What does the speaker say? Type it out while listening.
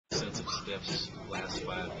Steph's last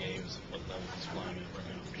 5 games, what level he's playing at right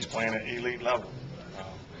now? He's playing at elite level,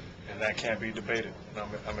 and that can't be debated. And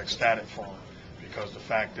I'm ecstatic for him because the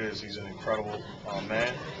fact is he's an incredible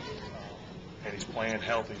man, and he's playing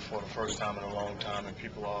healthy for the first time in a long time, and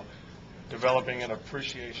people are developing an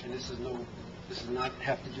appreciation. And this does not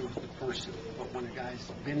have to do with the person, but when a guy's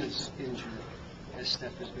been as injured as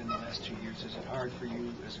Steph has been the last 2 years, is it hard for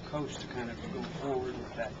you as a coach to kind of go forward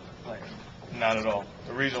with that player? Not at all.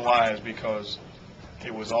 The reason why is because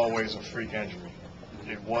it was always a freak injury.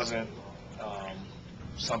 It wasn't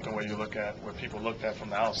something where people looked at from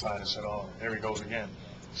the outside and said, oh, there he goes again,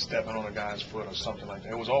 stepping on a guy's foot or something like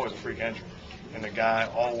that. It was always a freak injury. And the guy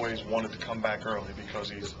always wanted to come back early because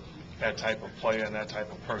he's that type of player and that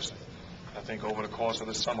type of person. I think over the course of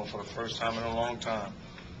the summer, for the first time in a long time,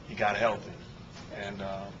 he got healthy. And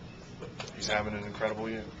he's having an incredible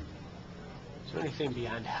year. Is there anything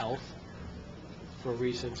beyond health for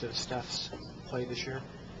reasons that Steph's played this year?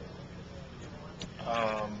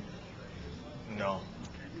 No.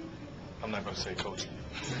 I'm not going to say coaching.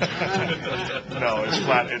 No,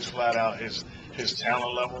 it's flat out his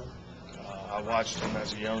talent level. I watched him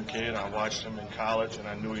as a young kid. I watched him in college, and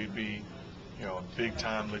I knew he'd be, a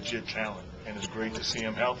big-time, legit talent. And it's great to see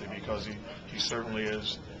him healthy because he certainly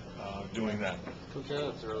is doing that. Coach, I know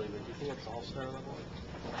it's early, but do you think it's all-star level?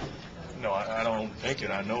 No, I don't think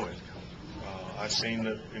it. I know it. I've seen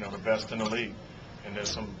the best in the league, and there's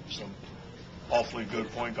some awfully good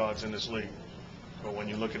point guards in this league. But when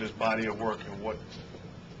you look at his body of work and what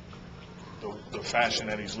the fashion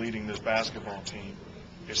that he's leading this basketball team,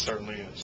 it certainly is.